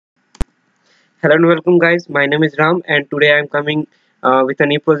Hello and welcome, guys. My name is Ram, and today I'm coming with a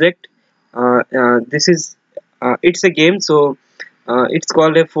new project. This is it's a game, so it's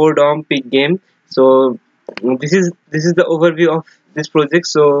called a 4 DOM pick game. So this is the overview of this project.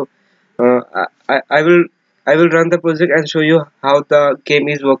 So I will run the project and show you how the game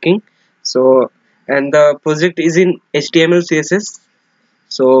is working. So and the project is in HTML CSS.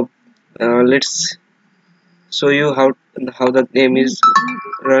 So let's show you how the game is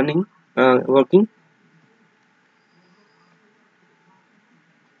running working.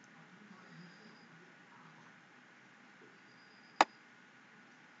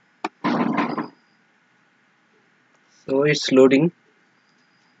 So it's loading.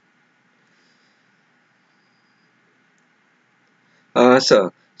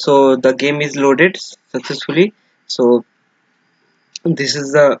 So the game is loaded successfully. So this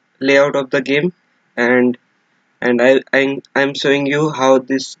is the layout of the game, and I'm showing you how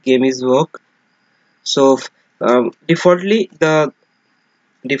this game is work. So defaultly the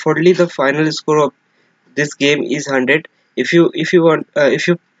final score of this game is 100. If you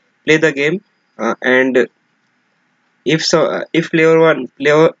play the game, and if player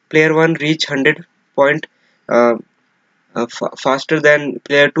one reach 100 point uh, faster than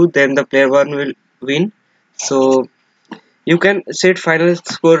player 2, then the player 1 will win. So you can set final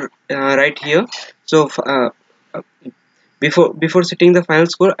score right here. So uh, before setting the final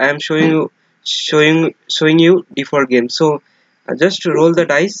score, I am showing you default game. So just roll the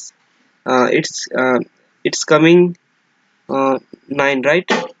dice. It's coming 9, right?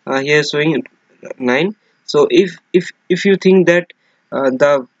 Here showing 9. So if you think that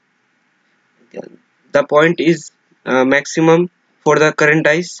the point is maximum for the current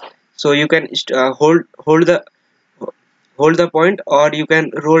dice, so you can hold the point, or you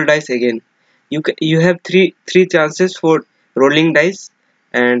can roll dice again. You have three chances for rolling dice,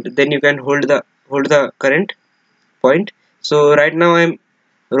 and then you can hold the current point. So right now I'm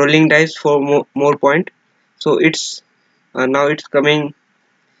rolling dice for more point. So it's now it's coming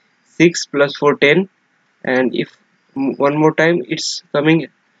 6 plus 4 10, and if one more time it's coming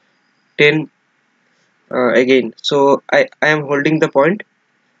 10 again. So I am holding the point.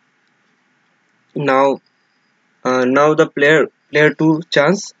 Now the player 2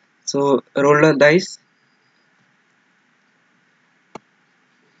 chance. So roll the dice.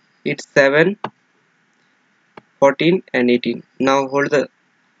 It's 7, 14 and 18. Now hold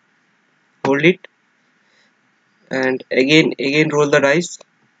it, and again roll the dice,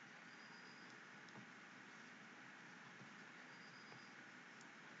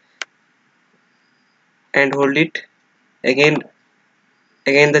 and hold it again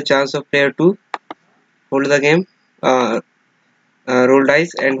the chance of player 2. Hold the game, uh, roll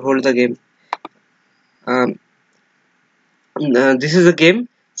dice and hold the game. um, this is a game.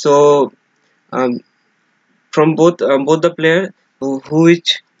 So um, from both the player who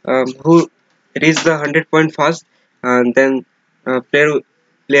reach the 100 point fast, and then player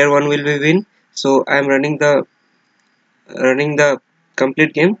 1 will be win. So I am running the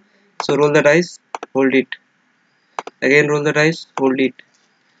complete game. So roll the dice, hold it, again roll the dice, hold it.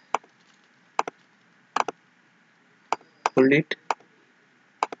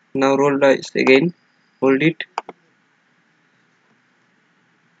 Now roll dice again, hold it,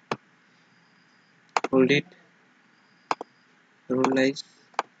 hold it, roll dice,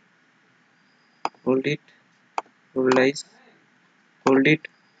 hold it, roll dice, hold it,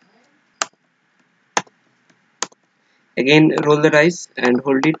 again roll the dice and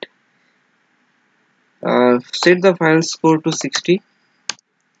hold it. Set the final score to 60.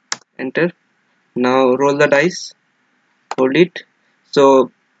 Enter. Now roll the dice, hold it.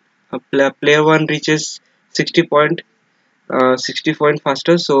 So player 1 reaches 60 point 60 point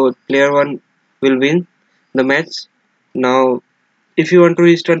faster, so player 1 will win the match. Now if you want to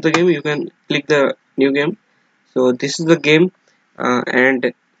restart the game, you can click the new game. So this is the game,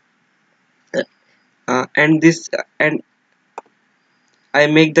 and this and I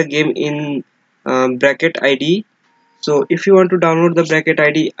make the game in bracket ID. So if you want to download the bracket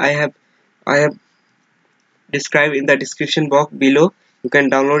ID, I have described in the description box below. You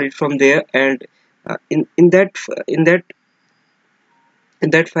can download it from there, and in that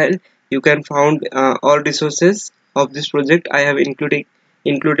file you can found all resources of this project. I have included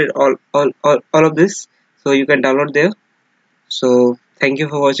all of this, so you can download there. So thank you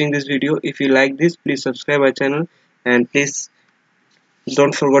for watching this video. If you like this, please subscribe my channel, and please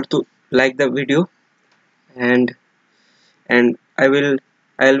don't forget to like the video. And and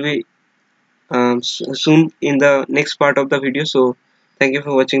I'll be soon in the next part of the video. So thank you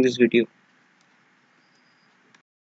for watching this video.